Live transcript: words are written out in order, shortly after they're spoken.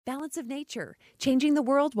Balance of Nature, changing the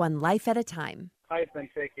world one life at a time. I've been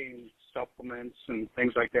taking supplements and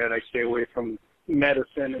things like that. I stay away from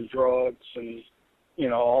medicine and drugs and,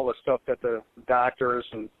 all the stuff that the doctors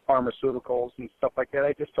and pharmaceuticals and stuff like that.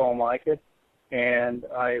 I just don't like it. And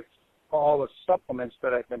all the supplements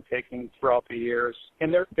that I've been taking throughout the years,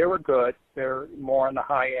 and they were good. They're more on the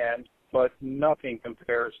high end, but nothing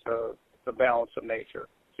compares to the Balance of Nature.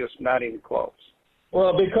 Just not even close.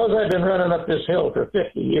 Well, because I've been running up this hill for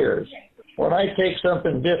 50 years, when I take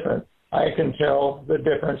something different, I can tell the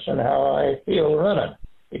difference in how I feel running,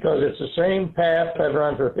 because it's the same path I've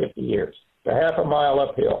run for 50 years. It's a half a mile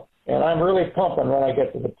uphill, and I'm really pumping when I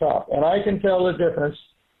get to the top. And I can tell the difference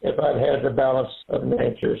if I've had the Balance of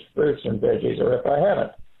Nature's fruits and veggies or if I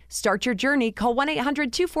haven't. Start your journey. Call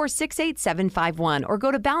 1-800-246-8751 or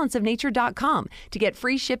go to balanceofnature.com to get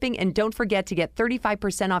free shipping, and don't forget to get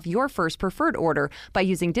 35% off your first preferred order by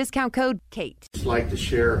using discount code KATE. I'd like to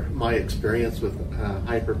share my experience with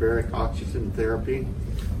hyperbaric oxygen therapy.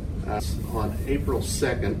 On April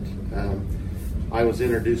 2nd, I was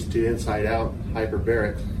introduced to Inside Out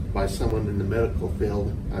Hyperbaric by someone in the medical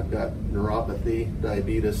field. I've got neuropathy,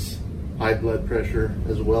 diabetes, high blood pressure,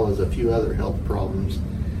 as well as a few other health problems.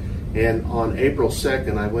 And on April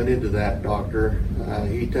 2nd, I went into that doctor.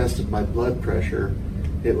 He tested my blood pressure.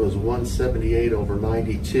 It was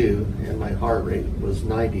 178/92, and my heart rate was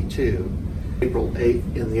 92. April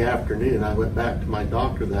 8th in the afternoon, I went back to my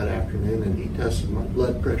doctor that afternoon, and he tested my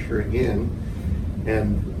blood pressure again.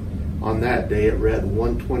 And on that day, it read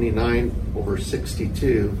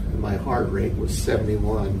 129/62, and my heart rate was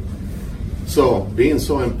 71. So, being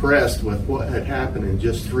so impressed with what had happened in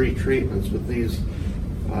just 3 treatments with these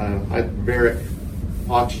hyperbaric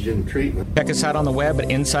oxygen treatment. Check us out on the web at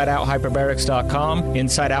InsideOutHyperbarics.com.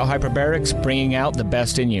 Inside Out Hyperbarics, bringing out the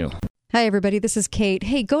best in you. Hi, everybody. This is Kate.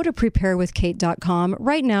 Hey, go to preparewithkate.com.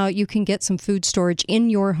 Right now, you can get some food storage in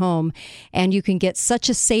your home, and you can get such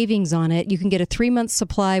a savings on it. You can get a 3-month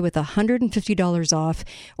supply with $150 off,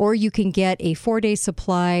 or you can get a 4-day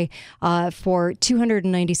supply for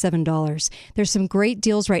 $297. There's some great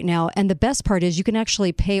deals right now, and the best part is you can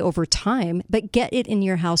actually pay over time, but get it in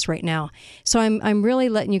your house right now. So I'm really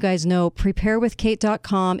letting you guys know,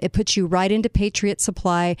 preparewithkate.com. It puts you right into Patriot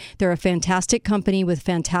Supply. They're a fantastic company with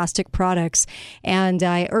fantastic products, and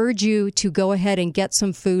I urge you to go ahead and get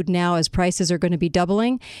some food now, as prices are going to be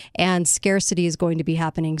doubling and scarcity is going to be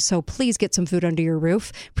happening. So please get some food under your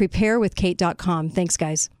roof. Preparewithkate.com. Thanks,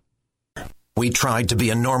 guys. We tried to be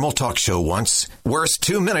a normal talk show once. Worst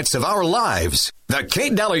 2 minutes of our lives. The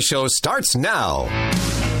Kate Daly Show starts now.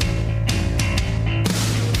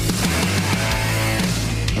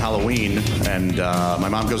 Halloween, and my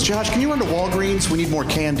mom goes, Josh, can you run to Walgreens? We need more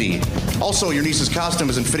candy. Also, your niece's costume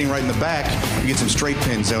isn't fitting right in the back. You get some straight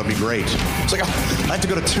pins, that would be great. It's like, oh, I have to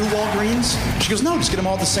go to 2 Walgreens? She goes, no, just get them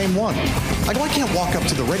all at the same one. I go, I can't walk up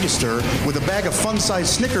to the register with a bag of fun-sized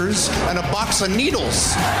Snickers and a box of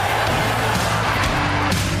needles.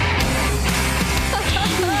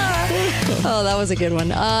 Oh, that was a good one.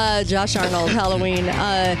 Josh Arnold, Halloween.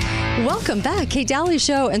 Welcome back, Kate Daly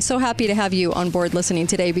Show, and so happy to have you on board listening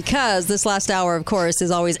today, because this last hour, of course, is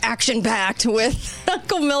always action-packed with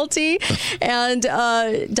Uncle Milty and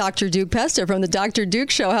Dr. Duke Pesta from the Dr. Duke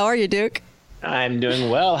Show. How are you, Duke? I'm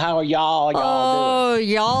doing well. How are y'all doing? Oh,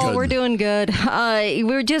 y'all, good. We're doing good.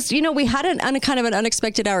 We're just, we had a kind of an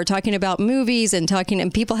unexpected hour talking about movies and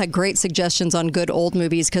people had great suggestions on good old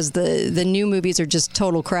movies, because the new movies are just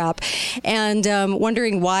total crap. And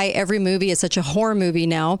wondering why every movie is such a horror movie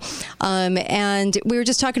now. And we were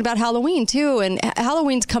just talking about Halloween, too. And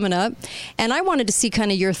Halloween's coming up. And I wanted to see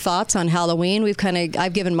kind of your thoughts on Halloween.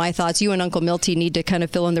 I've given my thoughts. You and Uncle Milty need to kind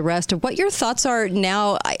of fill in the rest of what your thoughts are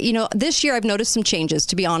now. This year I've noticed some changes,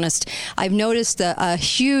 to be honest. I've noticed a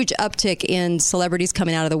huge uptick in celebrities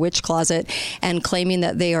coming out of the witch closet and claiming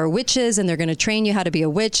that they are witches and they're going to train you how to be a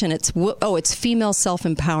witch, and it's female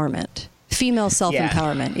self-empowerment. Female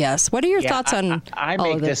self-empowerment, yes. What are your thoughts on I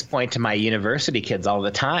make this point to my university kids all the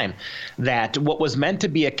time, that what was meant to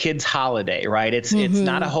be a kid's holiday, right? It's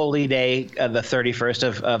not a holy day, the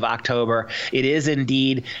 31st of October. It is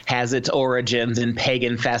indeed has its origins in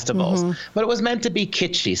pagan festivals. But it was meant to be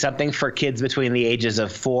kitschy, something for kids between the ages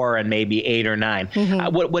of 4 and maybe 8 or 9.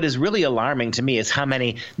 What is really alarming to me is how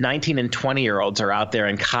many 19 and 20-year-olds are out there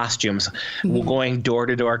in costumes going door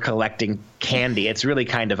to door collecting candy. It's really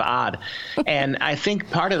kind of odd. And I think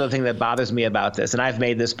part of the thing that bothers me about this, and I've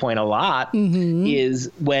made this point a lot, is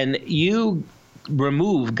when you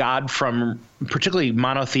remove God from particularly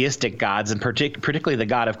monotheistic gods, and particularly the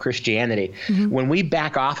God of Christianity, when we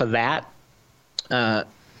back off of that,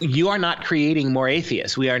 you are not creating more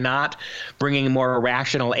atheists. We are not bringing more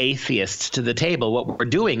rational atheists to the table. What we're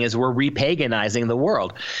doing is we're repaganizing the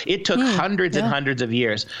world. It took hundreds and hundreds of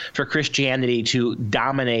years for Christianity to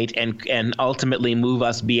dominate and ultimately move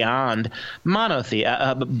us beyond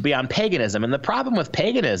beyond paganism. And the problem with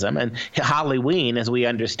paganism and Halloween, as we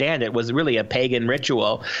understand it, was really a pagan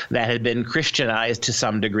ritual that had been Christianized to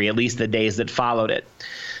some degree, at least the days that followed it.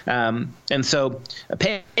 And so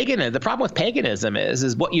the problem with paganism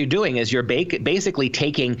is what you're doing is you're basically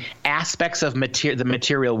taking aspects of the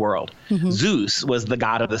material world. Zeus was the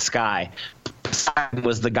god of the sky. Poseidon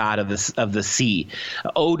was the god of the sea.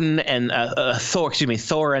 Odin and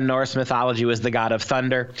Thor in Norse mythology was the god of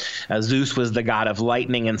thunder. Zeus was the god of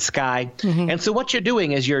lightning and sky. And so what you're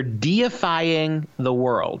doing is you're deifying the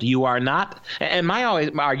world. You are not. And my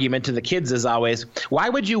argument to the kids is always, why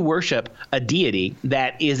would you worship a deity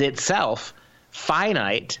that is itself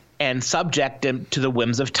finite and subject to the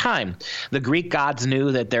whims of time? The Greek gods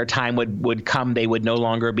knew that their time would come. They would no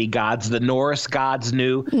longer be gods. The Norse gods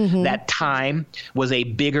knew that time was a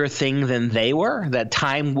bigger thing than they were, that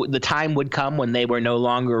the time would come when they were no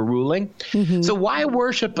longer ruling. So why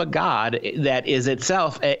worship a god that is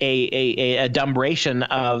itself a adumbration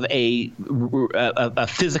of a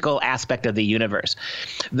physical aspect of the universe?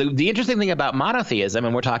 The interesting thing about monotheism,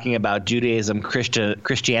 and we're talking about Judaism,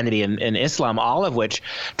 Christianity, and Islam, all of which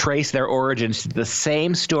trace their origins to the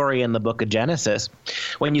same story in the book of Genesis.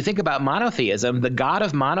 When you think about monotheism, the God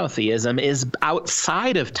of monotheism is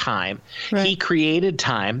outside of time. Right. He created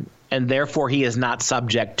time, and therefore he is not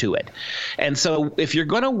subject to it. And so if you're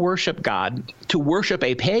going to worship God, to worship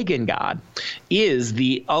a pagan god is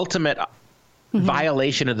the ultimate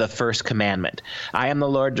violation of the first commandment. I am the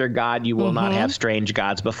Lord your God. You will not have strange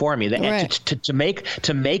gods before me. To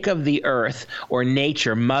make of the earth or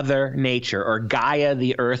nature, Mother Nature, or Gaia,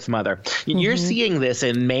 the Earth Mother. You're seeing this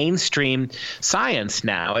in mainstream science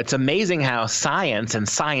now. It's amazing how science and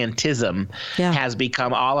scientism has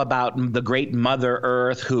become all about the great Mother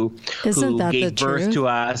Earth who gave birth to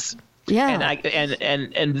us. Yeah.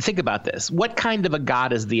 And think about this. What kind of a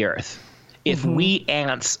God is the Earth? If we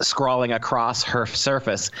ants scrawling across her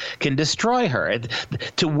surface can destroy her.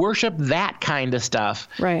 To worship that kind of stuff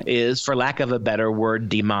is, for lack of a better word,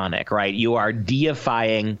 demonic, right? You are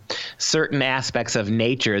deifying certain aspects of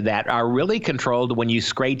nature that are really controlled when you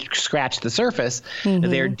scratch the surface.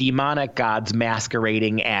 They're demonic gods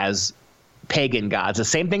masquerading as pagan gods. The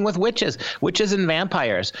same thing with witches and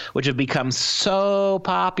vampires, which have become so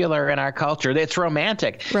popular in our culture. It's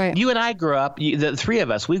romantic. Right. You and I grew up, the three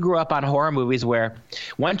of us, we grew up on horror movies where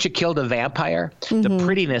once you killed a vampire, the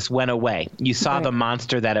prettiness went away. You saw the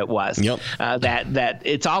monster that it was. Yep. That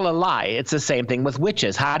it's all a lie. It's the same thing with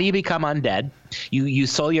witches. How do you become undead? You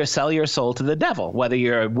sell your soul to the devil, whether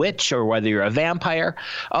you're a witch or whether you're a vampire.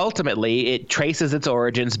 Ultimately, it traces its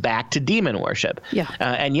origins back to demon worship. Yeah.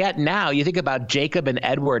 And yet now you think about Jacob and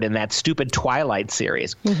Edward in that stupid Twilight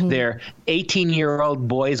series. They're 18-year-old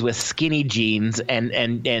boys with skinny jeans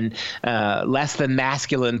and less than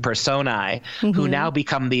masculine personae who now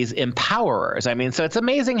become these empowerers. I mean, so it's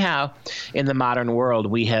amazing how in the modern world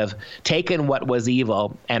we have taken what was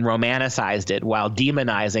evil and romanticized it while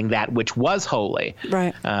demonizing that which was holy.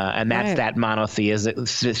 Right. And that's that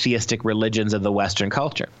monotheistic religions of the Western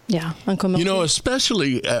culture. Yeah. You know,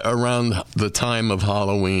 especially around the time of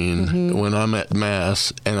Halloween, when I'm at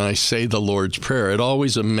Mass and I say the Lord's Prayer, it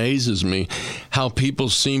always amazes me how people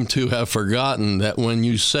seem to have forgotten that when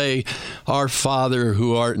you say, Our Father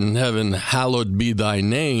who art in heaven, hallowed be thy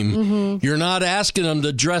name, you're not asking them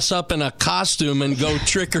to dress up in a costume and go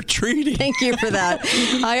trick-or-treating. Thank you for that.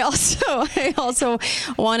 I also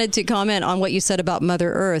wanted to comment on what you said about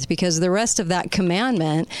Mother Earth, because the rest of that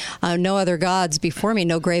commandment, no other gods before me,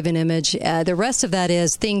 no graven image, the rest of that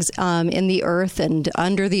is things in the earth and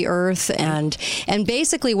under the earth. And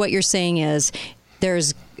basically what you're saying is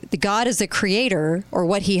God is the creator, or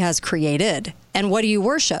what he has created. And what do you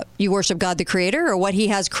worship? You worship God the creator or what he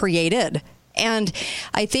has created? And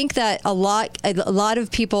I think that a lot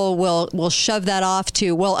of people will shove that off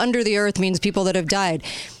to, well, under the earth means people that have died.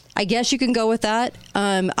 I guess you can go with that.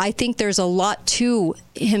 I think there's a lot to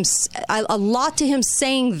him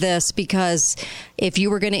saying this, because if you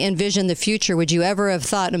were going to envision the future, would you ever have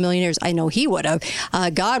thought in a million years? I know he would have,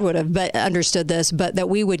 God would have, but understood this, but that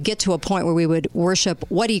we would get to a point where we would worship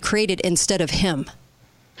what he created instead of him.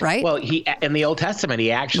 right? Well, in the Old Testament,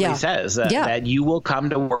 he actually says that you will come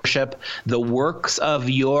to worship the works of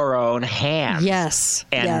your own hands. Yes.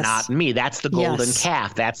 And not me. That's the golden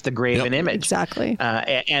calf. That's the graven image. Exactly.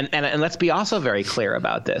 And let's be also very clear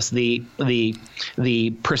about this. The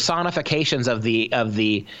personifications of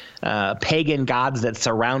the pagan gods that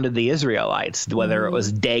surrounded the Israelites, whether it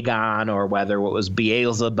was Dagon or whether it was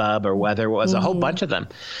Beelzebub or whether it was a whole bunch of them.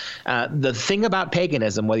 The thing about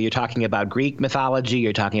paganism, whether you're talking about Greek mythology,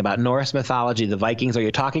 you're talking about Norse mythology, the Vikings, or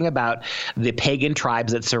you're talking about the pagan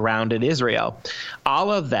tribes that surrounded Israel,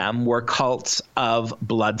 all of them were cults of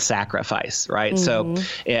blood sacrifice, right? So,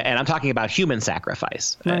 and I'm talking about human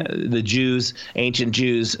sacrifice. Right. The Jews, ancient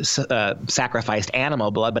Jews, sacrificed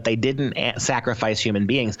animal blood, but they didn't sacrifice human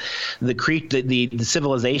beings. The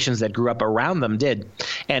civilizations that grew up around them did.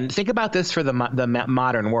 And think about this for the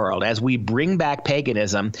modern world. As we bring back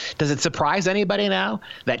paganism, does it surprise anybody now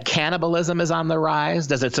that cannibalism is on the rise?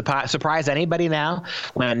 Does it surprise anybody now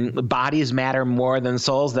when bodies matter more than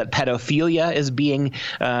souls, that pedophilia is being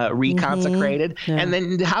reconsecrated? And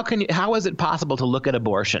then how is it possible to look at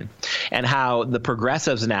abortion and how the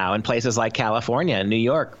progressives now in places like California and New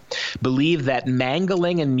York believe that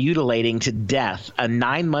mangling and mutilating to death a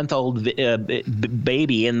 9-month-old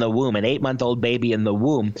baby in the womb, an 8-month-old baby in the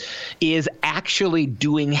womb, is actually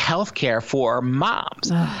doing health care for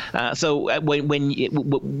moms? So when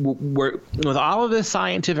we're with all of this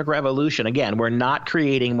scientific revolution, again, we're not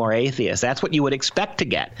creating more atheists. That's what you would expect to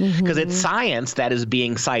get, because it's science that is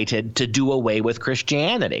being cited to do away with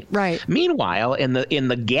Christianity. Right. Meanwhile, in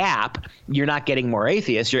the gap, you're not getting more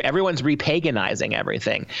atheists. Everyone's repaganizing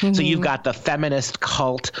everything. So you've got the feminist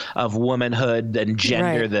cult of womanhood and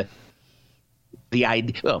gender, the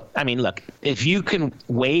idea. Well, I mean, look, if you can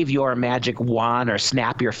wave your magic wand or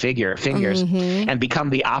snap your fingers and become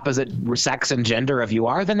the opposite sex and gender of you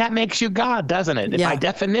are, then that makes you God, doesn't it? By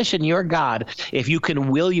definition, you're God if you can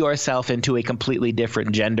will yourself into a completely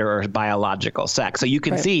different gender or biological sex. So you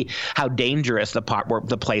can see how dangerous the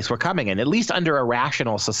place we're coming in. At least under a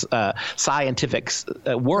rational scientific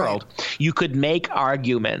world, you could make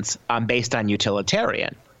arguments based on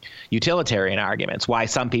utilitarian arguments, why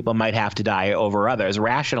some people might have to die over others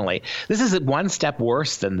rationally. This is one step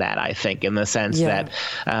worse than that, I think, in the sense that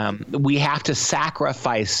we have to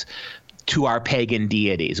sacrifice to our pagan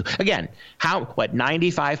deities. Again,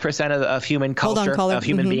 95% of human culture, of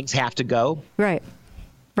human beings have to go? Right.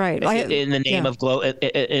 In the name of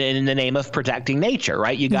in the name of protecting nature,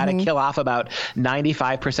 right? You got to kill off about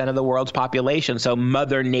 95% of the world's population so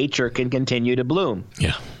Mother Nature can continue to bloom.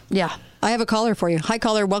 Yeah. I have a caller for you. Hi,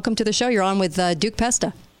 caller. Welcome to the show. You're on with Duke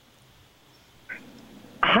Pesta.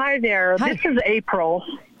 Hi there. Hi. This is April.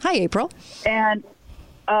 Hi, April. And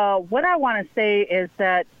what I want to say is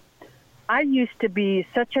that I used to be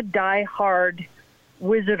such a diehard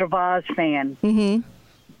Wizard of Oz fan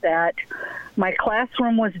that my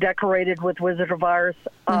classroom was decorated with Wizard of Oz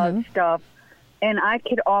stuff, and I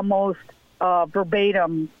could almost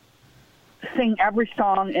verbatim sing every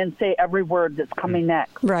song and say every word that's coming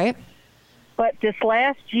next. Right. But this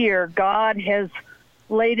last year, God has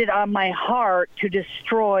laid it on my heart to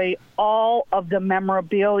destroy all of the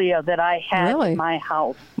memorabilia that I had in my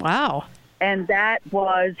house. Wow. And that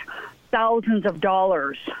was thousands of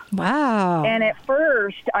dollars. Wow. And at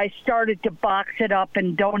first, I started to box it up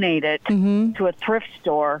and donate it to a thrift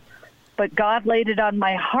store. But God laid it on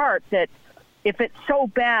my heart that if it's so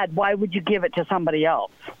bad, why would you give it to somebody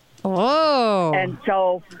else? Oh. And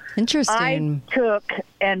so interesting. I took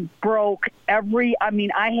and broke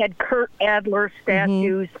I had Kurt Adler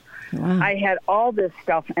statues. Wow. I had all this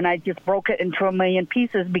stuff, and I just broke it into a million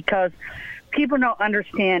pieces because people don't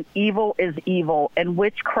understand evil is evil and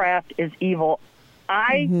witchcraft is evil.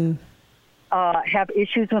 I have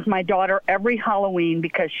issues with my daughter every Halloween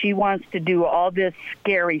because she wants to do all this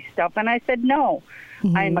scary stuff. And I said, no,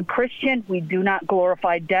 I am a Christian. We do not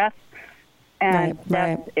glorify death. And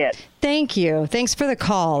that's it. Thank you. Thanks for the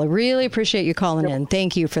call. I really appreciate you calling in.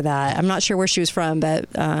 Thank you for that. I'm not sure where she was from, but,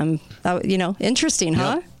 interesting,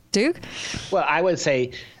 huh? Duke? Well, I would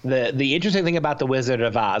say the interesting thing about the Wizard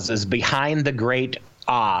of Oz is behind the great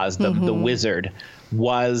Oz, the wizard,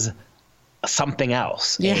 was something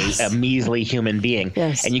else, a measly human being.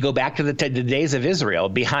 Yes. And you go back to the days of Israel,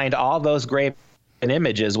 behind all those grave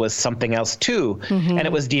images was something else too, and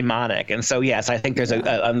it was demonic. And so, yes, I think there's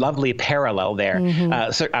a lovely parallel there.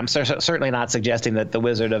 I'm certainly not suggesting that the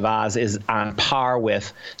Wizard of Oz is on par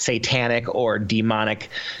with satanic or demonic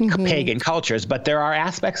pagan cultures, but there are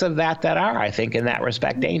aspects of that are, I think, in that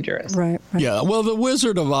respect, dangerous. Right. Yeah, well, the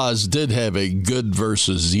Wizard of Oz did have a good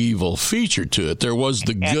versus evil feature to it. There was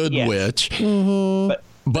the good witch,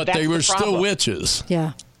 but they were still witches.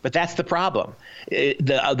 Yeah. But that's the problem.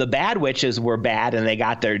 The bad witches were bad and they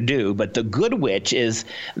got their due, but the good witch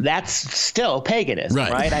that's still paganism,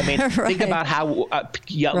 right? I mean, think about how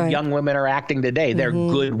young women are acting today. They're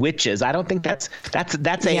good witches. I don't think that's a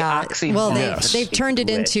oxymoron. Well, they've turned it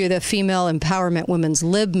into the female empowerment women's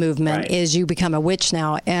lib movement. Is you become a witch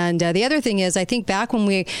now. And the other thing is, I think back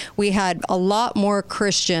when we had a lot more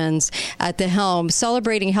Christians at the helm,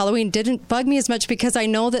 celebrating Halloween didn't bug me as much because I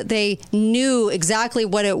know that they knew exactly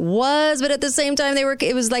what it was, but at the same time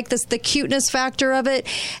it was like the cuteness factor of it.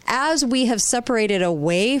 As we have separated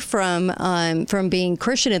away from being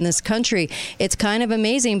Christian in this country, it's kind of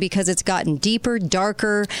amazing because it's gotten deeper,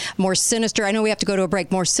 darker, more sinister. I know we have to go to a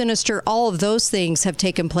break. More sinister. All of those things have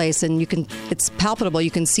taken place, and it's palpable.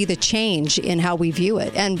 You can see the change in how we view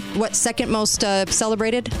it. And what second most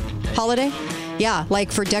celebrated holiday? Yeah, like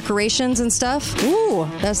for decorations and stuff. Ooh,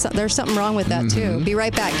 there's something wrong with that too. Be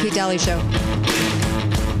right back. Kate Daly Show.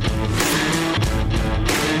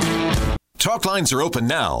 Talk lines are open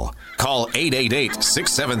now. Call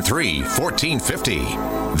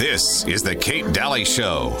 888-673-1450. This is the Kate Daly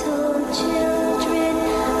Show.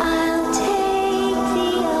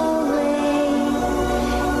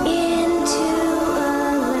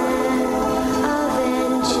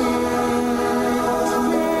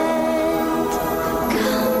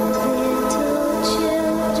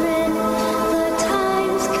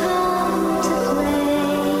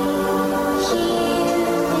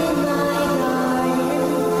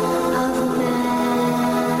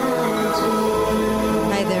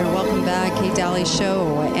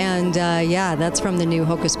 Show. And that's from the new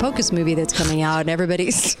Hocus Pocus movie that's coming out, and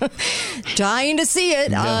everybody's dying to see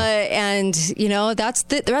it. And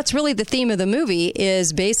that's really the theme of the movie.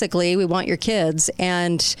 Is basically we want your kids,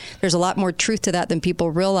 and there's a lot more truth to that than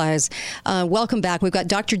people realize. Welcome back. We've got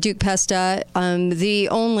Dr. Duke Pesta, the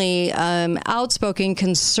only outspoken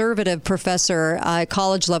conservative professor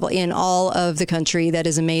college level in all of the country. That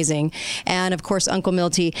is amazing. And of course, Uncle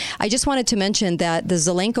Milty. I just wanted to mention that the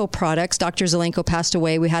Zelenko products, Dr. Zelenko passed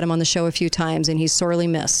away. We had him on the show a few times, and he's sorely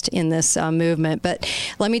missed in this movement. But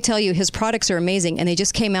let me tell you, his products are amazing, and they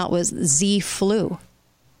just came out with Z-Flu.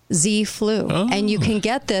 Z-Flu. Oh. And you can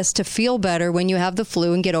get this to feel better when you have the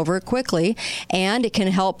flu and get over it quickly, and it can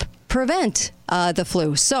help prevent the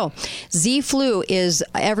flu. So Z-Flu is,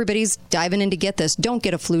 everybody's diving in to get this. Don't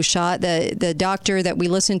get a flu shot. The doctor that we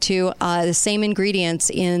listen to, the same ingredients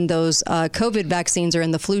in those COVID vaccines are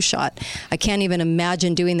in the flu shot. I can't even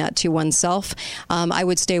imagine doing that to oneself. I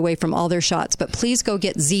would stay away from all their shots, but please go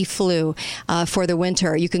get Z-Flu for the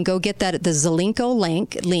winter. You can go get that at the Zelenko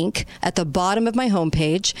link at the bottom of my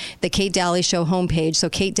homepage, the Kate Daly Show homepage, so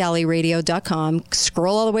KateDalyRadio.com.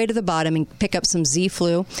 Scroll all the way to the bottom and pick up some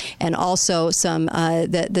Z-Flu, and also some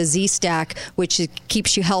the Z-Stack, which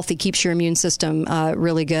keeps you healthy, keeps your immune system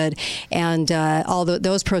really good. And all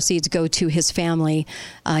those proceeds go to his family.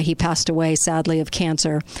 He passed away, sadly, of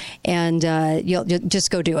cancer. And you'll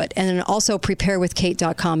just go do it. And then also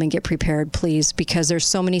preparewithkate.com and get prepared, please, because there's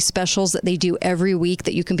so many specials that they do every week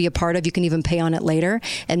that you can be a part of. You can even pay on it later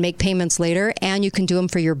and make payments later, and you can do them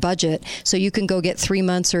for your budget. So you can go get 3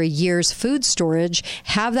 months or a year's food storage,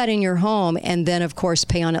 have that in your home, and then, of course,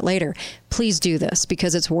 pay on it later. Please do this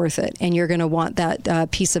because it's worth it, and you're going to want that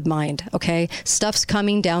peace of mind, okay? Stuff's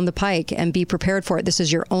coming down the pike, and be prepared for it. This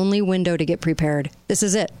is your only window to get prepared. This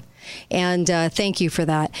is it. And thank you for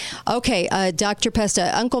that. Okay, Dr.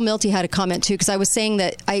 Pesta, Uncle Milty had a comment, too, because I was saying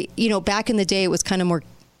that, back in the day, it was kind of more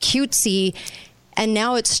cutesy, and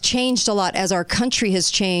now it's changed a lot as our country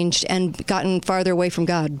has changed and gotten farther away from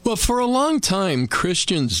God. Well, for a long time,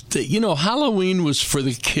 Christians, Halloween was for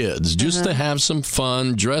the kids, just to have some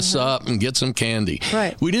fun, dress up, and get some candy.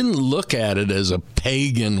 Right. We didn't look at it as a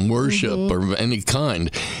pagan worship of any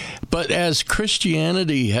kind. But as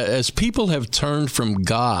Christianity, as people have turned from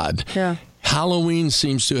God, Halloween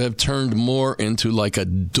seems to have turned more into like a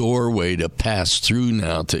doorway to pass through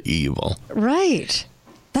now to evil. Right.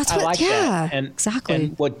 That's what, I like that. And, exactly.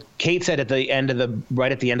 And what Kate said right at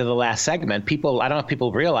the end of the last segment, people, I don't know if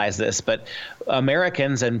people realize this, but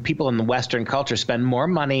Americans and people in the Western culture spend more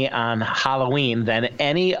money on Halloween than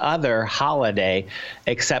any other holiday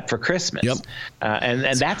except for Christmas. Yep. And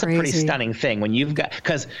that's crazy. A pretty stunning thing when you've got,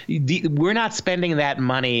 because we're not spending that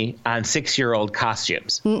money on 6-year-old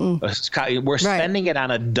costumes. We're spending it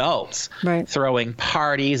on adults throwing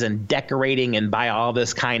parties and decorating and buy all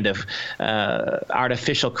this kind of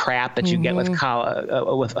artificial crap that you get with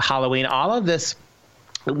Halloween. All of this,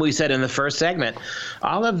 we said in the first segment,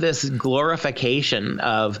 all of this glorification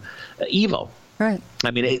of evil. Right.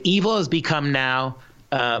 I mean, evil has become now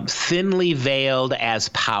thinly veiled as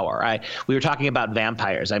power. We were talking about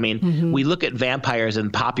vampires. I mean, we look at vampires in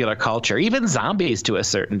popular culture, even zombies to a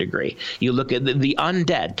certain degree. You look at the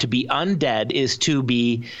undead. To be undead is to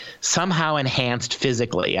be somehow enhanced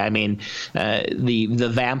physically. I mean, the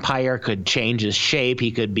vampire could change his shape.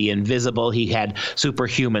 He could be invisible. He had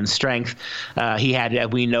superhuman strength. He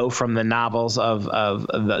had, we know from the novels of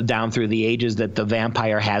down through the ages, that the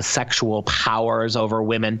vampire has sexual powers over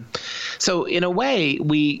women. So in a way,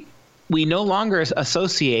 we no longer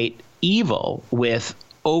associate evil with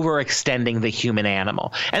overextending the human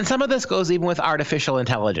animal. And some of this goes even with artificial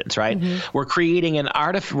intelligence, right? We're creating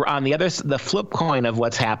the flip coin of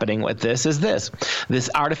what's happening with this is this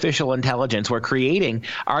artificial intelligence. We're creating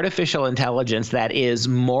artificial intelligence that is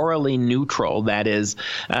morally neutral. That is,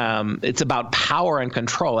 it's about power and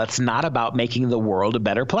control. It's not about making the world a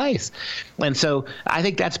better place. And so I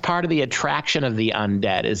think that's part of the attraction of the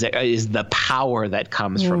undead is the power that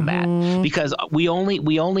comes from that, because we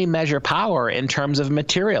only measure power in terms of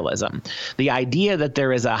materialism. The idea that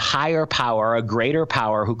there is a higher power, a greater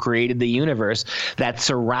power who created the universe that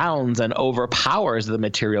surrounds and overpowers the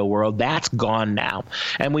material world, that's gone now.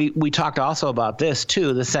 And we talked also about this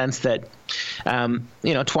too, the sense that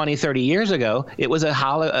 20, 30 years ago, it was a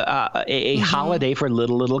holiday for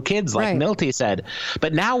little kids, like Milty said.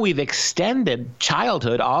 But now we've extended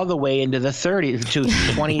childhood all the way into the 30s to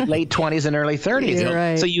late 20s and early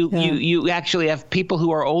 30s. So you actually have people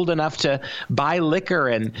who are old enough to buy liquor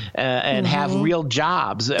and have real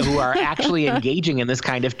jobs who are actually engaging in this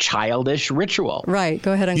kind of childish ritual. Right.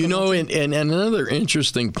 Go ahead. Uncle and another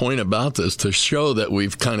interesting point about this to show that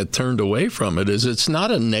we've kind of turned away from it is it's not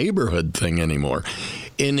a neighborhood thing anymore.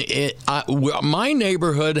 In my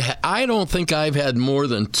neighborhood, I don't think I've had more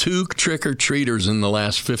than 2 trick-or-treaters in the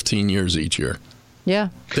last 15 years each year. Yeah.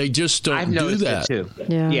 They just don't do that. It too.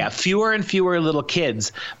 Yeah, fewer and fewer little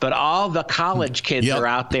kids, but all the college kids are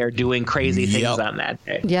out there doing crazy things on that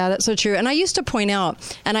day. Yeah, that's so true. And I used to point out,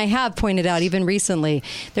 and I have pointed out even recently,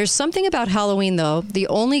 there's something about Halloween, though.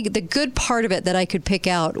 The good part of it that I could pick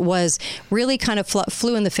out was really kind of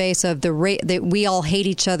flew in the face of that we all hate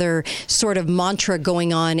each other sort of mantra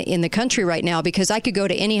going on in the country right now, because I could go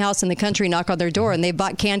to any house in the country, knock on their door, and they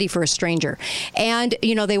bought candy for a stranger. And,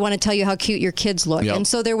 they want to tell you how cute your kids look. And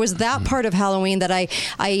so there was that part of Halloween that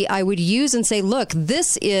I would use and say, look,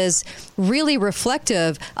 this is really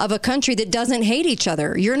reflective of a country that doesn't hate each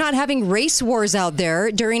other. You're not having race wars out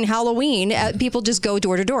there during Halloween. People just go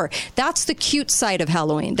door to door. That's the cute side of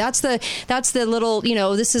Halloween. That's the little,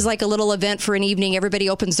 this is like a little event for an evening. Everybody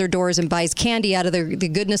opens their doors and buys candy out of the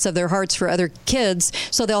goodness of their hearts for other kids,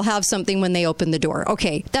 so they'll have something when they open the door.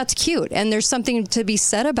 Okay, that's cute. And there's something to be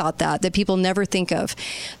said about that people never think of.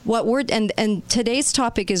 And today's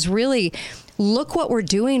topic is really, look what we're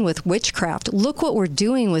doing with witchcraft. Look what we're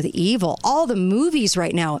doing with evil. All the movies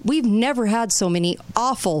right now. We've never had so many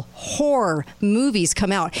awful horror movies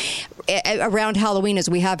come out around Halloween as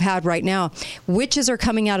we have had right now. Witches are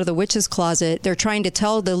coming out of the witch's closet. They're trying to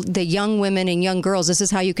tell the young women and young girls, this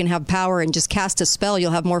is how you can have power and just cast a spell.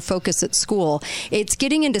 You'll have more focus at school. It's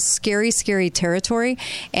getting into scary, scary territory.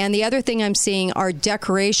 And the other thing I'm seeing are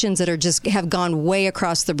decorations that have gone way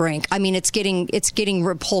across the brink. I mean, it's getting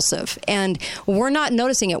repulsive. And we're not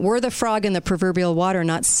noticing it. We're the frog in the proverbial water,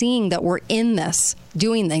 not seeing that we're in this,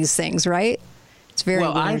 doing these things, right? It's very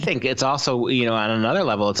weird. I think it's also, on another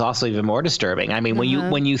level, it's also even more disturbing. I mean,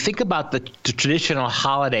 when you think about the traditional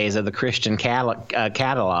holidays of the Christian calendar,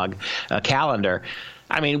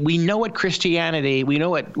 I mean, we know what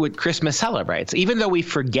what Christmas celebrates, even though we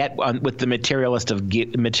forget with the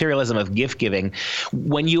materialism of gift giving.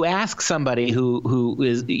 When you ask somebody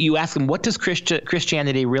you ask them, what does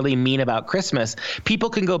Christianity really mean about Christmas? People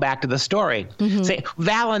can go back to the story. Say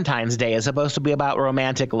Valentine's Day is supposed to be about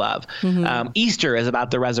romantic love. Easter is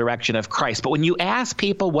about the resurrection of Christ. But when you ask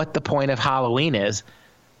people what the point of Halloween is,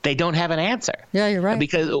 they don't have an answer. Yeah, you're right.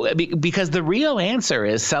 Because the real answer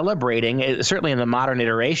is celebrating, certainly in the modern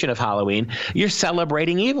iteration of Halloween, you're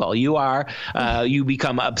celebrating evil. You are, you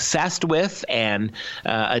become obsessed with and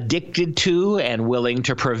addicted to and willing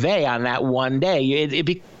to purvey on that one day. It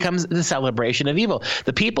becomes the celebration of evil.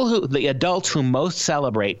 The adults who most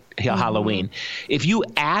celebrate Halloween, if you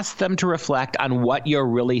ask them to reflect on what you're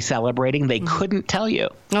really celebrating, they couldn't tell you.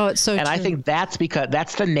 Oh, it's so true. And I think that's because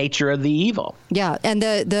that's the nature of the evil. Yeah, and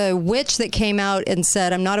the the witch that came out and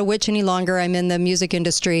said, I'm not a witch any longer, I'm in the music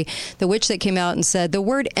industry. The witch that came out and said, the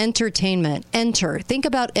word entertainment, enter. Think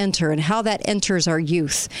about enter and how that enters our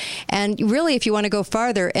youth. And really, if you want to go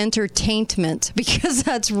farther, entertainment, because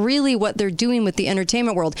that's really what they're doing with the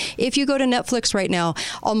entertainment world. If you go to Netflix right now,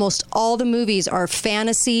 almost all the movies are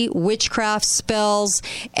fantasy, witchcraft, spells,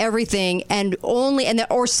 everything,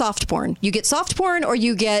 or soft porn. You get soft porn or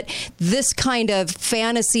you get this kind of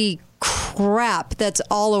fantasy crap that's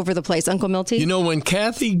all over the place. Uncle Milty? You know, when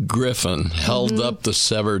Kathy Griffin held up the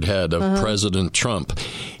severed head of President Trump,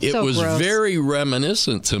 it was gross. Very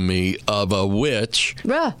reminiscent to me of a witch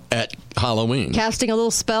at Halloween. Casting a little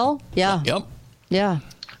spell? Yeah. Yep. Yeah.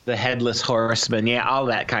 The headless horseman, all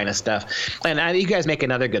that kind of stuff. And you guys make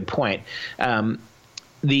another good point.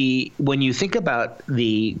 When you think about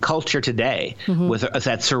the culture today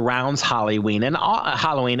that surrounds Halloween and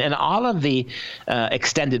all of the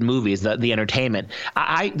extended movies, the entertainment,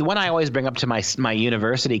 the one I always bring up to my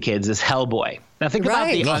university kids is Hellboy. Now think about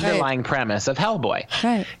the underlying premise of Hellboy.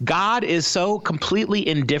 Right. God is so completely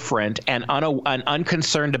indifferent and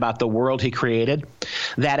unconcerned about the world he created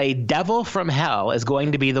that a devil from hell is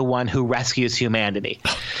going to be the one who rescues humanity.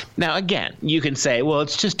 Now, again, you can say, well,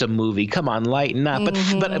 it's just a movie. Come on, lighten up.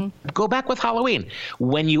 But go back with Halloween.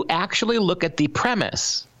 When you actually look at the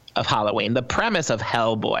premise of Halloween, the premise of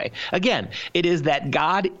Hellboy, again, it is that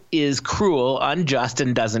God is cruel, unjust,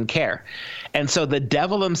 and doesn't care. And so the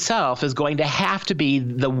devil himself is going to have to be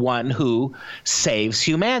the one who saves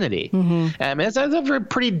humanity. It's a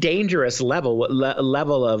pretty dangerous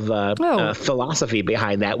level of philosophy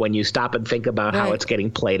behind that when you stop and think about how it's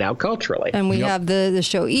getting played out culturally. And we have the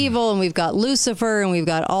show Evil, and we've got Lucifer, and we've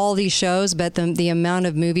got all these shows, but the amount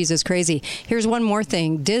of movies is crazy. Here's one more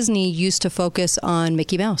thing. Disney used to focus on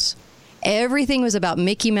Mickey Mouse. Everything was about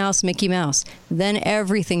Mickey Mouse, Mickey Mouse. Then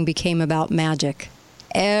everything became about magic.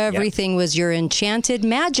 Everything was your enchanted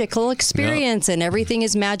magical experience, and everything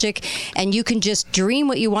is magic, and you can just dream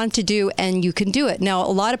what you want to do, and you can do it. Now,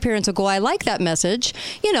 a lot of parents will go, I like that message.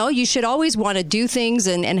 You should always want to do things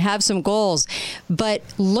and have some goals. But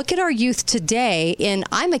look at our youth today, and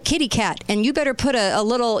I'm a kitty cat, and you better put a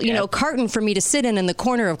little, carton for me to sit in the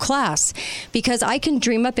corner of class, because I can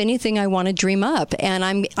dream up anything I want to dream up, and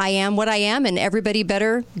I am what I am, and everybody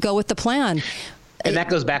better go with the plan. And that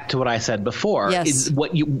goes back to what I said before. Yes.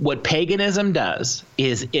 What paganism does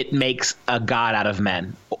is it makes a god out of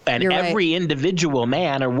men. And You're every individual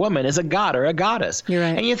man or woman is a god or a goddess. You're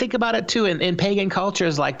right. And you think about it, too, in pagan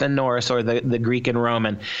cultures like the Norse or the Greek and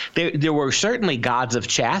Roman, there were certainly gods of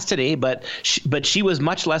chastity, but she was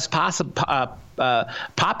much less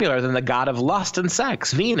popular than the god of lust and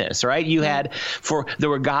sex, Venus, right? There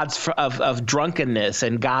were gods of drunkenness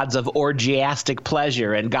and gods of orgiastic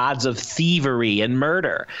pleasure and gods of thievery and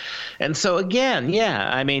murder. And so again,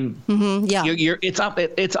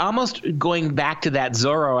 it's almost going back to that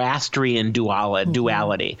Zoroastrian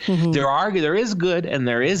duality. There is good and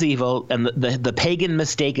there is evil, and the pagan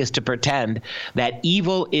mistake is to pretend that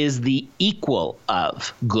evil is the equal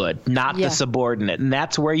of good, not the subordinate. And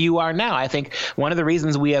that's where you are now. I think one of the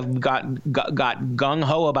reasons we have got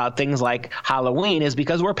gung-ho about things like Halloween is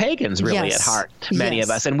because we're pagans really at heart, many of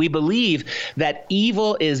us. And we believe that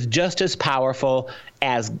evil is just as powerful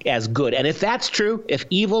as good. And if that's true, if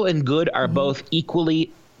evil and good are both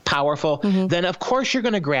equally powerful, then of course you're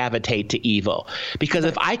going to gravitate to evil. Because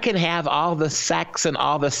if I can have all the sex and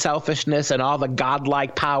all the selfishness and all the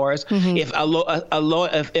godlike powers, if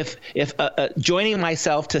joining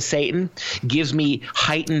myself to Satan gives me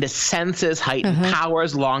heightened senses, heightened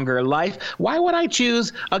powers, longer life, why would I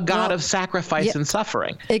choose a god of sacrifice and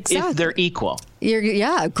suffering if they're equal?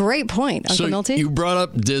 Great point, Uncle Milty. You brought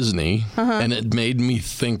up Disney, and it made me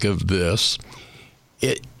think of this.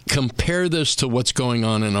 Compare this to what's going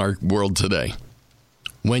on in our world today.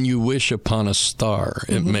 When you wish upon a star,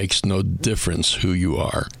 it makes no difference who you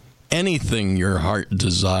are. Anything your heart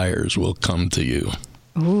desires will come to you.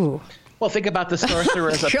 Ooh. Well, think about the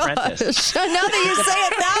Sorcerer's Apprentice. Now that you say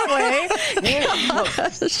it that way.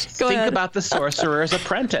 Think about the Sorcerer's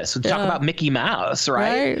Apprentice. We talk about Mickey Mouse,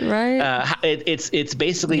 right? Right. It's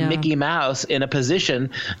basically Mickey Mouse in a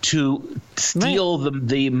position to steal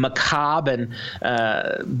the macabre and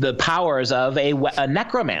the powers of a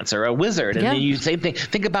necromancer, a wizard. And then you same thing.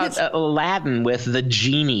 Think about Aladdin with the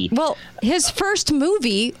genie. Well, his first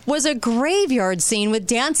movie was a graveyard scene with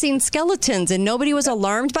dancing skeletons, and nobody was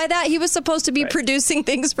alarmed by that. He was supposed to be producing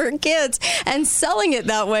things for kids and selling it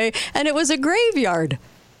that way, and it was a graveyard.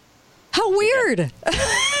 How weird.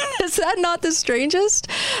 Is that not the strangest?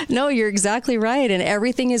 No, you're exactly right. And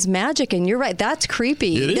everything is magic. And you're right. That's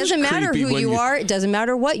creepy. It doesn't matter who you are. It doesn't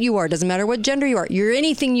matter what you are. It doesn't matter what gender you are. You're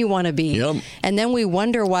anything you want to be. Yep. And then we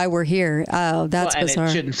wonder why we're here. Oh, that's bizarre.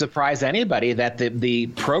 And it shouldn't surprise anybody that the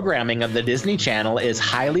programming of the Disney Channel is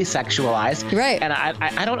highly sexualized. Right. And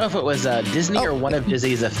I don't know if it was Disney or one of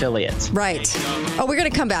Disney's affiliates. Right. Oh, we're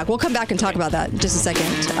going to come back. We'll come back and talk about that in just a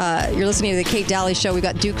second. You're listening to the Kate Daly Show. We've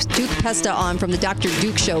got Duke Pesta on from the Dr.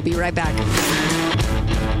 Duke Show. Be right back.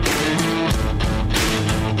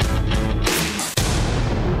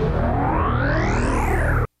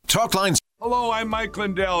 Talk lines. Hello, I'm Mike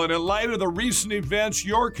Lindell, and in light of the recent events,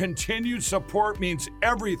 your continued support means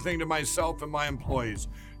everything to myself and my employees.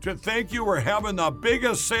 To thank you, we're having the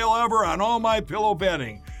biggest sale ever on all MyPillow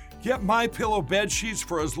bedding. Get MyPillow bed sheets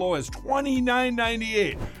for as low as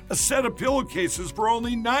 $29.98. A set of pillowcases for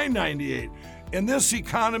only $9.98. In this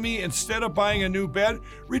economy, instead of buying a new bed,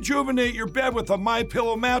 rejuvenate your bed with a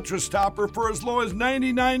MyPillow mattress topper for as low as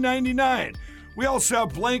 $99.99. We also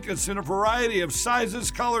have blankets in a variety of sizes,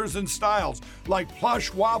 colors, and styles, like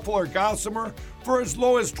plush, waffle, or gossamer, for as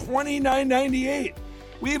low as $29.98.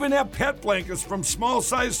 We even have pet blankets from small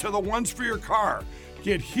size to the ones for your car.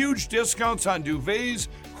 Get huge discounts on duvets,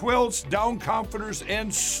 quilts, down comforters,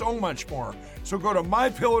 and so much more. So go to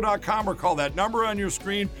MyPillow.com or call that number on your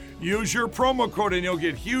screen. Use your promo code and you'll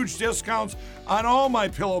get huge discounts on all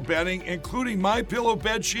MyPillow bedding, including MyPillow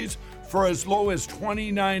bed sheets for as low as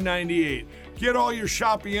 $29.98. Get all your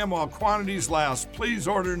shopping in while quantities last. Please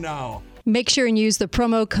order now. Make sure and use the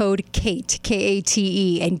promo code KATE,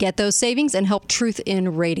 K-A-T-E, and get those savings and help Truth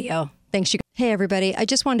in Radio. Thanks, you guys. Hey, everybody. I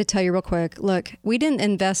just wanted to tell you real quick. Look, we didn't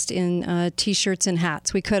invest in T-shirts and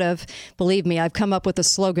hats. We could have. Believe me, I've come up with a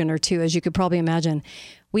slogan or two, as you could probably imagine.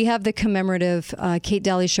 We have the commemorative Kate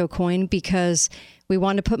Daly Show coin because we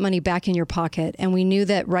wanted to put money back in your pocket. And we knew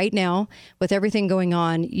that right now, with everything going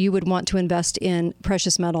on, you would want to invest in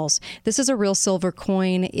precious metals. This is a real silver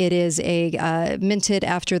coin. It is a minted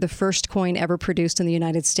after the first coin ever produced in the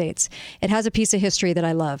United States. It has a piece of history that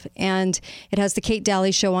I love. And it has the Kate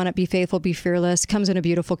Daly Show on it. Be faithful, be fearless. Comes in a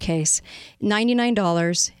beautiful case.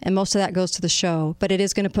 $99, and most of that goes to the show. But it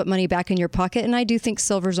is going to put money back in your pocket. And I do think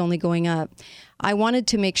silver's only going up. I wanted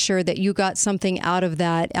to make sure that you got something out of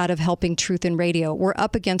that, out of helping Truth in Radio. We're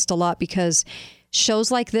up against a lot because shows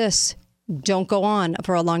like this don't go on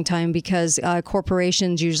for a long time because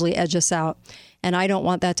corporations usually edge us out. And I don't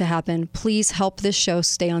want that to happen. Please help this show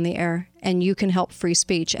stay on the air. And you can help free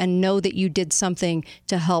speech and know that you did something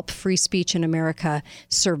to help free speech in America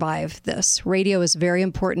survive this. Radio is very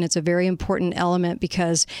important. It's a very important element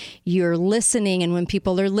because you're listening. And when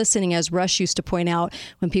people are listening, as Rush used to point out,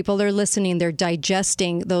 when people are listening, they're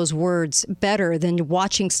digesting those words better than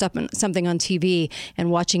watching something on TV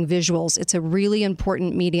and watching visuals. It's a really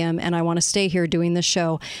important medium. And I want to stay here doing this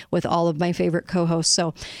show with all of my favorite co-hosts.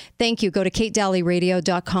 So thank you. Go to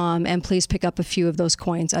KateDalyRadio.com and please pick up a few of those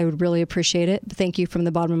coins. I would really appreciate it. Thank you from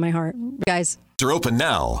the bottom of my heart. Guys. Are open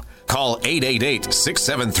now. Call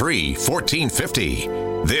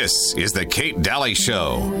 888-673-1450. This is the Kate Daly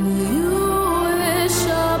Show.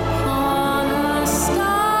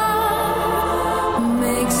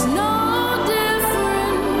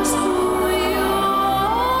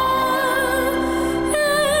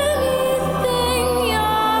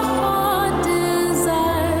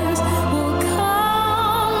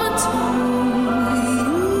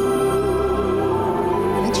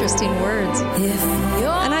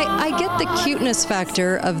 And I get the cuteness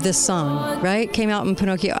factor of this song, right? Came out in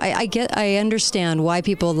Pinocchio. I understand why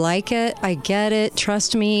people like it. I get it.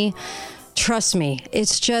 Trust me.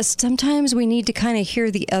 It's just sometimes we need to kind of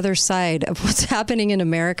hear the other side of what's happening in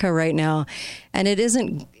America right now. And it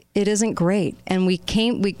isn't great. And we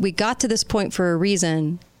got to this point for a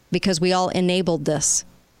reason because we all enabled this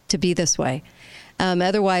to be this way.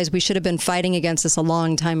 Otherwise, we should have been fighting against this a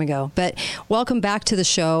long time ago. But welcome back to the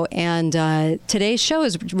show. And today's show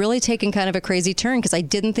is really taking kind of a crazy turn because I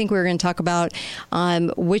didn't think we were going to talk about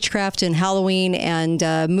witchcraft and Halloween and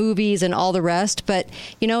movies and all the rest. But,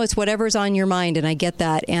 you know, it's whatever's on your mind. And I get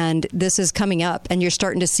that. And this is coming up. And you're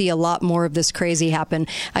starting to see a lot more of this crazy happen.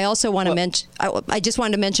 I also want to mention, I just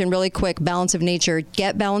wanted to mention really quick, Balance of Nature.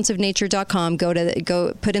 Get balanceofnature.com.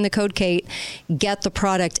 Go put in the code Kate, get the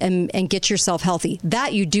product and get yourself healthy. healthy.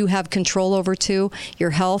 That you do have control over too,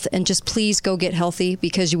 your health, and just please go get healthy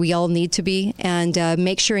because we all need to be. And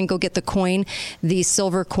make sure and go get the coin, the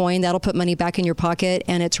silver coin. That'll put money back in your pocket,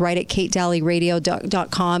 and it's right at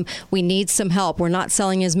KateDalleyRadio.com. We need some help. We're not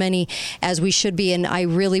selling as many as we should be, and I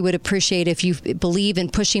really would appreciate if you believe in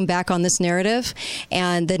pushing back on this narrative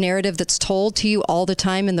and the narrative that's told to you all the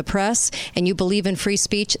time in the press, and you believe in free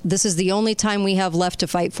speech. This is the only time we have left to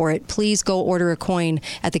fight for it. Please go order a coin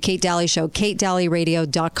at the Kate Daly Show,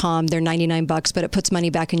 KateDalleyRadio.com. They're $99, but it puts money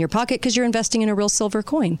back in your pocket because you're investing in a real silver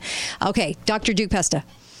coin. Okay, Dr. Duke Pesta.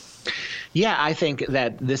 Yeah, I think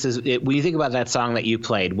that this is it. When you think about that song that you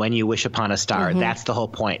played, When You Wish Upon a Star, that's the whole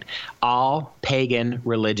point. All pagan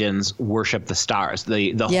religions worship the stars.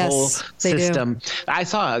 The whole system. I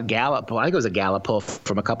saw a Gallup, I think it was a Gallup poll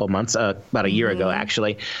from a couple months, about a year ago,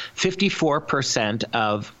 actually. 54%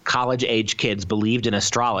 of college-age kids believed in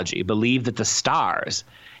astrology, believed that the stars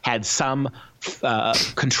had some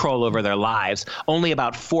control over their lives. Only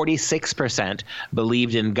about 46%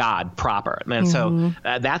 believed in God proper. And so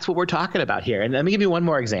that's what we're talking about here. And let me give you one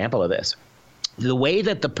more example of this. The way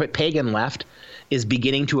that the pagan left is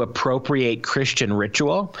beginning to appropriate Christian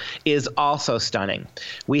ritual is also stunning.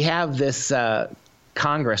 We have this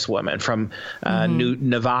Congresswoman from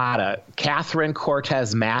Nevada, Catherine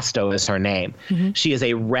Cortez Masto is her name. She is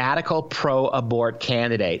a radical pro-abort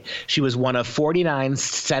candidate. She was one of 49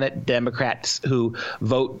 Senate Democrats who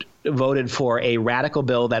voted for a radical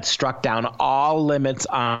bill that struck down all limits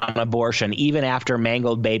on abortion, even after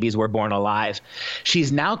mangled babies were born alive.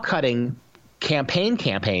 She's now cutting campaign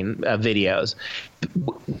videos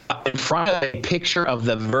in front of a picture of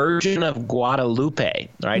the Virgin of Guadalupe,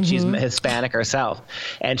 right? She's Hispanic herself.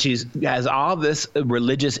 And she has all this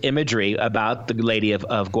religious imagery about the Lady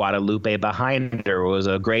of Guadalupe behind her, who was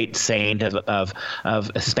a great saint of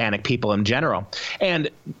Hispanic people in general.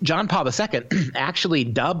 And John Paul II actually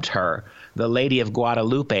dubbed her the Lady of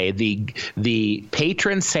Guadalupe, the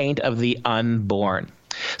patron saint of the unborn.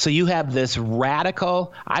 So you have this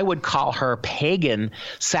radical, I would call her pagan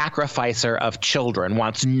sacrificer of children,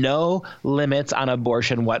 wants no limits on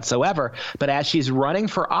abortion whatsoever. But as she's running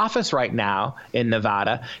for office right now in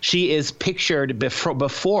Nevada, she is pictured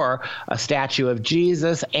before a statue of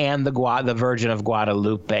Jesus and the Virgin of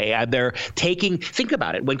Guadalupe. They're think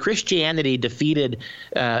about it. When Christianity defeated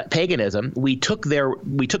paganism, we took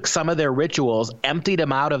some of their rituals, emptied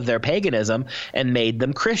them out of their paganism, and made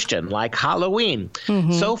them Christian, like Halloween.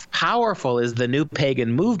 So powerful is the new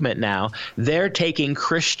pagan movement now. They're taking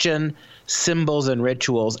Christian symbols and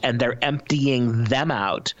rituals and they're emptying them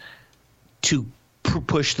out to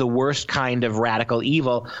push the worst kind of radical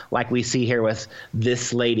evil, like we see here with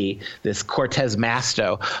this lady, this Cortez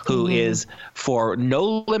Masto, who is for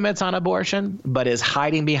no limits on abortion, but is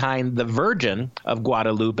hiding behind the Virgin of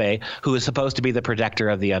Guadalupe, who is supposed to be the protector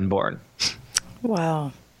of the unborn.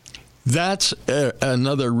 Wow. That's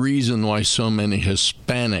another reason why so many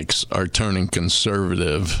Hispanics are turning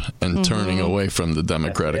conservative and turning away from the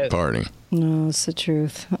Democratic Party. No, it's the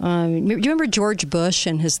truth. Do you remember George Bush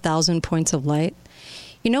and his 1,000 points of light?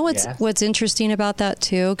 You know what's interesting about that,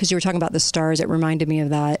 too? Because you were talking about the stars. It reminded me of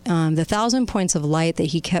that. The 1,000 points of light that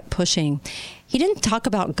he kept pushing. He didn't talk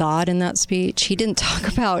about God in that speech. He didn't talk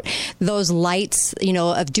about those lights,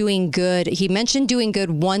 of doing good. He mentioned doing good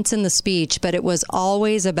once in the speech, but it was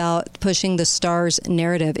always about pushing the stars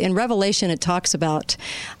narrative. In Revelation, it talks about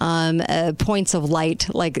points of light,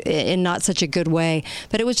 like in not such a good way.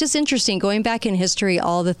 But it was just interesting going back in history,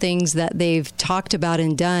 all the things that they've talked about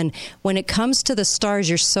and done. When it comes to the stars,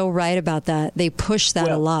 you're so right about that. They push that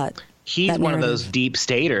a lot. He's one of those deep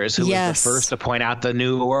staters who was the first to point out the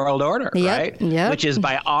New World Order, right? Yep. Which is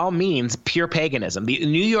by all means pure paganism. The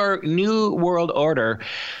New World Order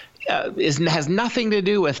has nothing to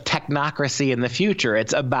do with technocracy in the future.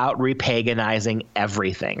 It's about repaganizing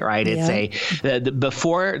everything, right?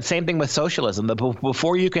 It's same thing with socialism.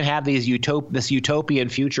 Before you can have this utopian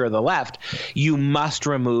future of the left, you must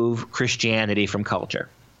remove Christianity from culture.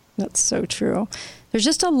 That's so true. There's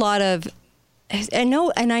just a lot of I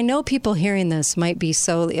know people hearing this might be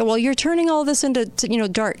well, you're turning all this into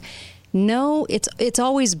dark. No, it's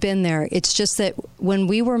always been there. It's just that when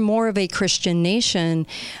we were more of a Christian nation,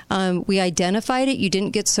 we identified it. You didn't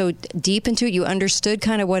get so deep into it. You understood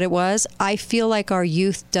kind of what it was. I feel like our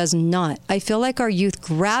youth does not. I feel like our youth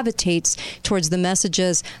gravitates towards the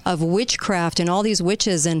messages of witchcraft and all these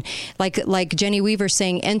witches and like Jenny Weaver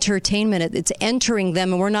saying entertainment. It's entering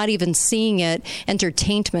them and we're not even seeing it.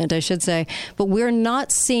 Entertainment, I should say. But we're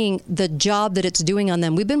not seeing the job that it's doing on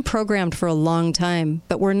them. We've been programmed for a long time,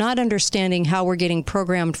 but we're not understanding understanding how we're getting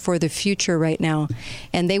programmed for the future right now.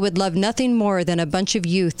 And they would love nothing more than a bunch of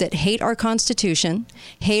youth that hate our Constitution,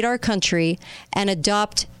 hate our country, and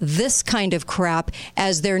adopt this kind of crap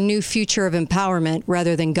as their new future of empowerment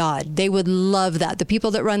rather than God. They would love that. The people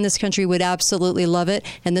that run this country would absolutely love it.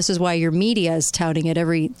 And this is why your media is touting it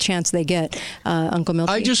every chance they get. Uncle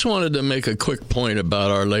Milty? I just wanted to make a quick point about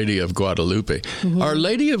Our Lady of Guadalupe. Mm-hmm. Our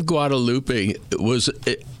Lady of Guadalupe was,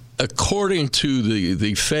 according to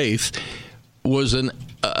the faith, was an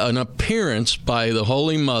appearance by the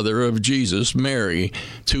Holy Mother of Jesus, Mary,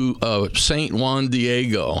 to Saint Juan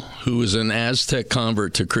Diego, who was an Aztec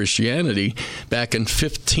convert to Christianity back in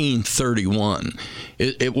 1531.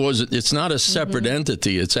 It's not a separate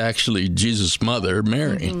entity. It's actually Jesus' mother,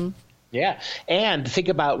 Mary. Mm-hmm. Yeah. And think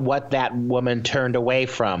about what that woman turned away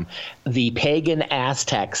from, the pagan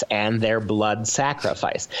Aztecs and their blood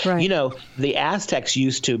sacrifice. Right. You know, the Aztecs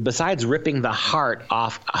used to, besides ripping the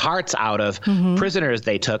hearts out of prisoners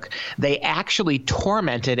they took, they actually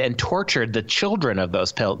tormented and tortured the children of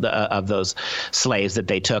those slaves that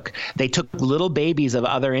they took. They took little babies of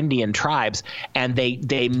other Indian tribes, and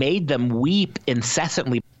they made them weep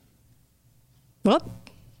incessantly. Well,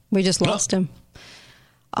 we just lost him.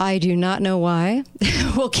 I do not know why.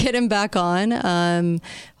 We'll get him back on.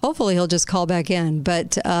 Hopefully he'll just call back in.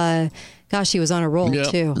 But gosh, he was on a roll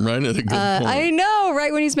too. Right at a good point. I know,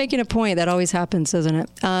 right when he's making a point. That always happens, doesn't it?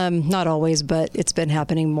 Not always, but it's been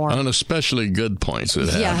happening more. On especially good points it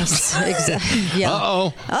happens. Yes, exactly. Yeah.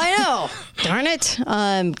 Uh-oh. I know. Darn it.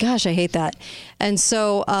 Gosh, I hate that. And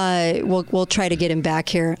so we'll try to get him back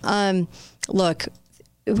here. Look,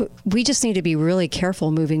 we just need to be really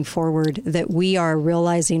careful moving forward that we are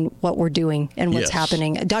realizing what we're doing and what's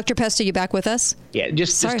happening. Dr. Pesta, you back with us? Yeah,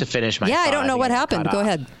 just to finish my thought. I don't know what happened. Go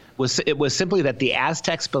ahead. It was simply that the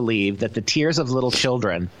Aztecs believed that the tears of little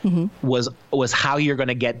children was how you're going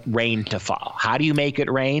to get rain to fall. How do you make it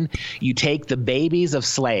rain? You take the babies of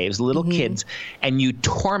slaves, little kids, and you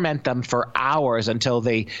torment them for hours until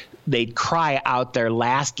they cry out their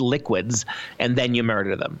last liquids, and then you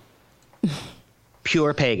murder them.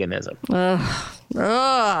 Pure paganism.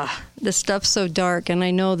 This stuff's so dark, and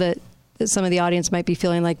I know that some of the audience might be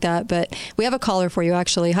feeling like that, but we have a caller for you,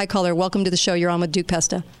 actually. Hi, caller. Welcome to the show. You're on with Duke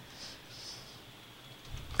Pesta.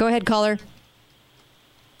 Go ahead, caller.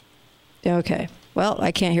 Okay. Well,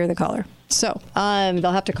 I can't hear the caller, so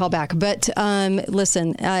they'll have to call back. But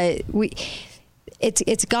listen,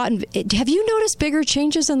 it's gotten. Have you noticed bigger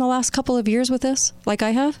changes in the last couple of years with this, like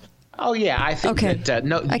I have? Oh yeah, I think that.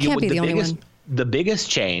 No, I can't be the only one. The biggest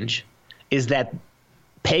change is that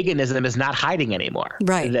paganism is not hiding anymore.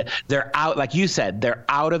 Right. They're out, like you said, they're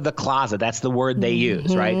out of the closet. That's the word they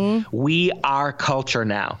use, right? We are culture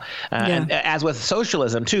now. And as with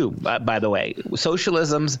socialism, too, by the way.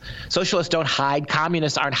 Socialists don't hide.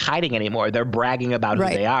 Communists aren't hiding anymore. They're bragging about who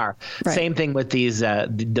they are. Right. Same thing with these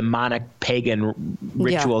demonic pagan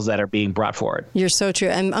rituals that are being brought forward. You're so true.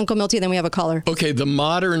 And Uncle Milty, then we have a caller. Okay, the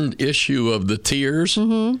modern issue of the tears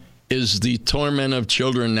is the torment of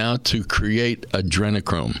children now to create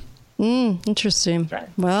adrenochrome. Interesting. Right.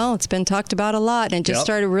 Well, it's been talked about a lot, and it just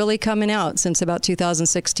started really coming out since about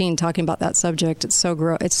 2016, talking about that subject. It's so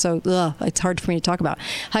gross. It's hard for me to talk about.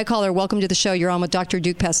 Hi, caller. Welcome to the show. You're on with Dr.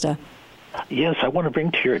 Duke Pesta. Yes, I want to bring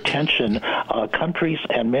to your attention countries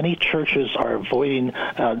and many churches are avoiding,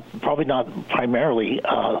 probably not primarily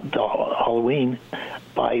the Halloween,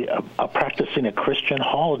 by practicing a Christian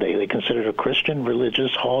holiday. They consider it a Christian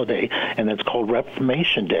religious holiday, and it's called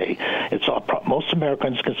Reformation Day. Most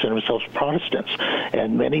Americans consider themselves Protestants,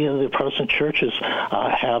 and many of the Protestant churches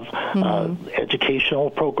have educational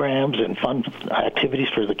programs and fun activities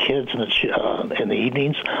for the kids in the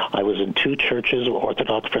evenings. I was in two churches,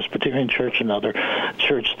 Orthodox Presbyterian Church, another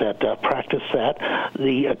church that practice that.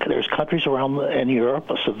 There's countries around in Europe,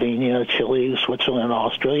 Slovenia, Chile, Switzerland,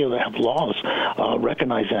 Australia that have laws recognizing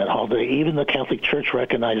that holiday. Even the Catholic Church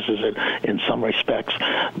recognizes it in some respects.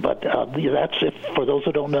 But for those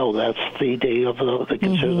who don't know, that's the day of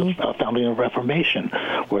the founding of Reformation,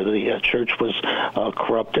 where the church was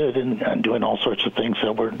corrupted and doing all sorts of things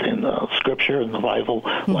that were in Scripture and the Bible,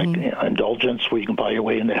 like indulgence, where you can buy your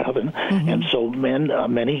way into heaven. And so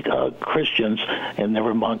many Christians, and there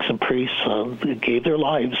were monks and priests, gave their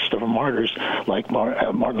lives. There were martyrs like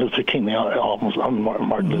Martin Luther King. They almost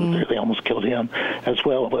killed him as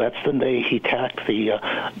well. But that's the day he tacked the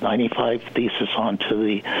 95 Thesis onto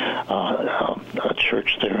the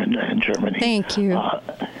church there in Germany. Thank you.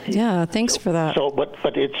 Yeah, thanks for that. So, but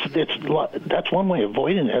that's one way of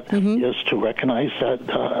avoiding it is to recognize that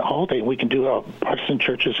holiday. We can do Protestant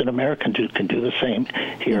churches in America can do the same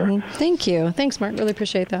here. Thank you. Thanks, Mark. Really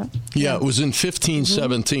appreciate that. Yeah, it was in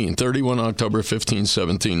 1517, 31 October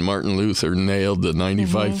 1517. Martin Luther nailed the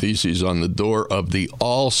 95 Theses on the door of the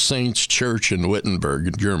All Saints Church in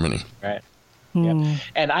Wittenberg, Germany. Right. Yeah.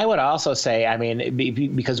 And I would also say, I mean,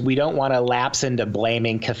 because we don't want to lapse into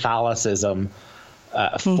blaming Catholicism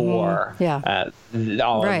for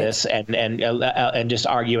all of this, and just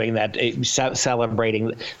arguing that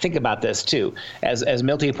celebrating. Think about this too, as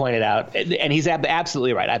Milty pointed out, and he's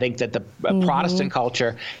absolutely right. I think that the Protestant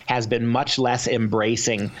culture has been much less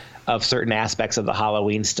embracing of certain aspects of the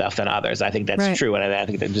Halloween stuff than others. I think that's true, and I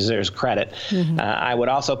think that deserves credit. I would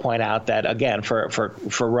also point out that, again, for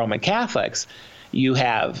Roman Catholics, you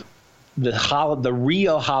have the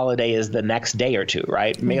real holiday is the next day or two,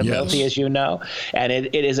 right? Milty, as you know, and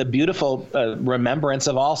it is a beautiful remembrance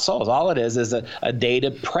of All Souls. All it is a day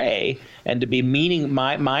to pray and to be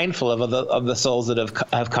mindful of the souls that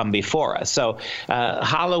have come before us. So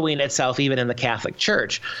Halloween itself, even in the Catholic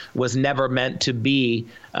Church, was never meant to be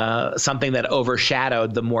something that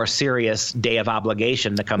overshadowed the more serious day of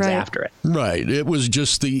obligation that comes after it. Right. It was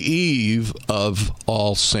just the eve of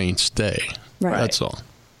All Saints' Day. Right. That's all.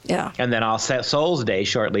 Yeah. And then All Souls Day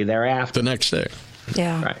shortly thereafter. The next day.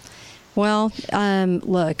 Yeah. Right. Well,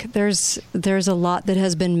 look, there's a lot that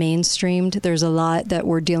has been mainstreamed. There's a lot that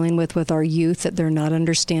we're dealing with our youth that they're not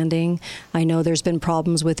understanding. I know there's been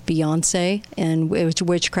problems with Beyonce and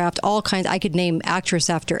witchcraft, all kinds. I could name actress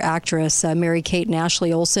after actress, Mary-Kate and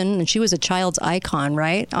Ashley Olsen, and she was a child's icon,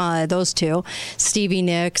 right? Those two, Stevie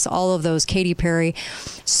Nicks, all of those, Katy Perry.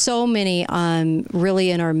 So many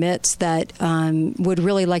really in our midst that would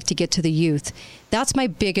really like to get to the youth. That's my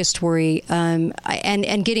biggest worry, and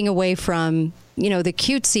getting away from, the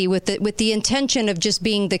cutesy with the intention of just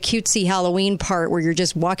being the cutesy Halloween part where you're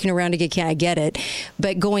just walking around to get candy. I get it,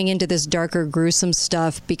 but going into this darker, gruesome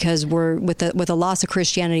stuff because we're with the loss of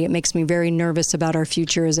Christianity, it makes me very nervous about our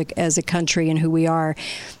future as a country and who we are.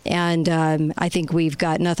 And I think we've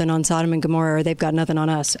got nothing on Sodom and Gomorrah, or they've got nothing on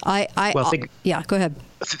us. Go ahead.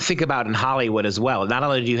 Think about in Hollywood as well. Not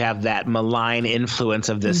only do you have that malign influence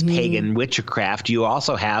of this pagan witchcraft, you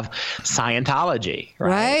also have Scientology,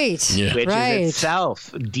 right? Yeah. Which is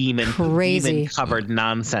itself demon-covered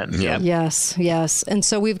nonsense. Yeah. Yes. And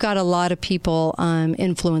so we've got a lot of people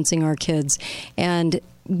influencing our kids, and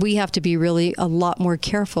we have to be really a lot more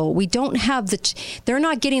careful. We don't have they're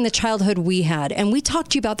not getting the childhood we had. And we talk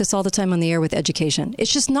to you about this all the time on the air with education.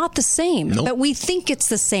 It's just not the same, but we think it's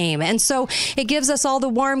the same. And so it gives us all the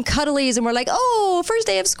warm cuddlies and we're like, oh, first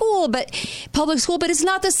day of school, but public school, but it's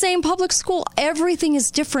not the same public school. Everything is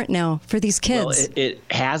different now for these kids. Well, it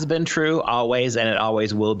has been true always, and it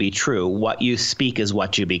always will be true. What you speak is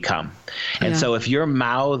what you become. And so if you're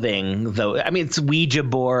mouthing, it's Ouija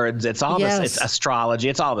boards, it's all this, it's astrology,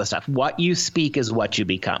 it's all this stuff. What you speak is what you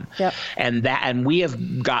become. Yep. And we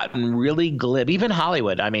have gotten really glib, even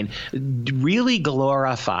Hollywood, really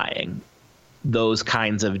glorifying those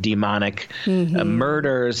kinds of demonic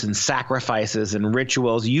murders and sacrifices and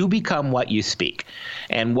rituals. You become what you speak.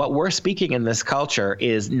 And what we're speaking in this culture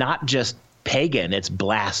is not just pagan, it's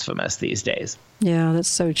blasphemous these days. Yeah, that's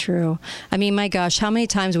so true. I mean, my gosh, how many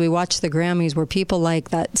times we watch the Grammys where people like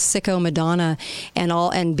that sicko Madonna and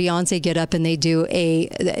Beyonce get up and they do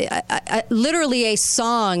literally a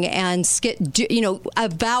song and skit,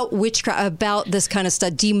 about witchcraft, about this kind of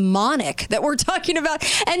stuff, demonic that we're talking about,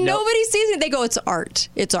 and nobody sees it. They go, it's art.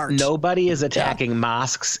 It's art. Nobody is attacking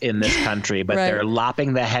mosques in this country, but they're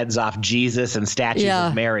lopping the heads off Jesus and statues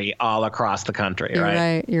of Mary all across the country.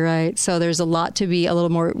 You're right. So there's a lot to be a little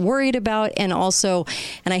more worried about, and also,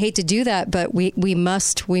 and I hate to do that, but we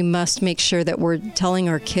must make sure that we're telling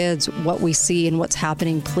our kids what we see and what's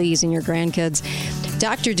happening, please, and your grandkids.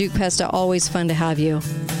 Dr. Duke Pesta, always fun to have you.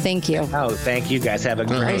 Thank you. Oh, thank you guys. Have a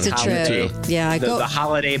great holiday. Yeah, the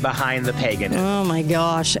holiday behind the pagan. Oh my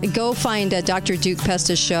gosh. Go find Dr. Duke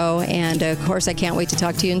Pesta's show, and of course I can't wait to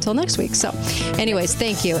talk to you until next week. So anyways,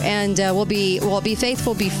 thank you. And we'll be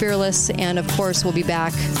faithful, be fearless, and of course we'll be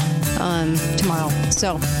back tomorrow.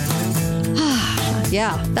 So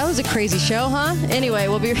yeah, that was a crazy show, huh? Anyway,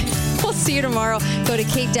 we'll see you tomorrow. Go to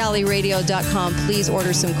KateDalleyRadio.com. Please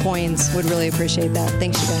order some coins. Would really appreciate that.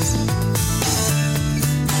 Thanks, you guys.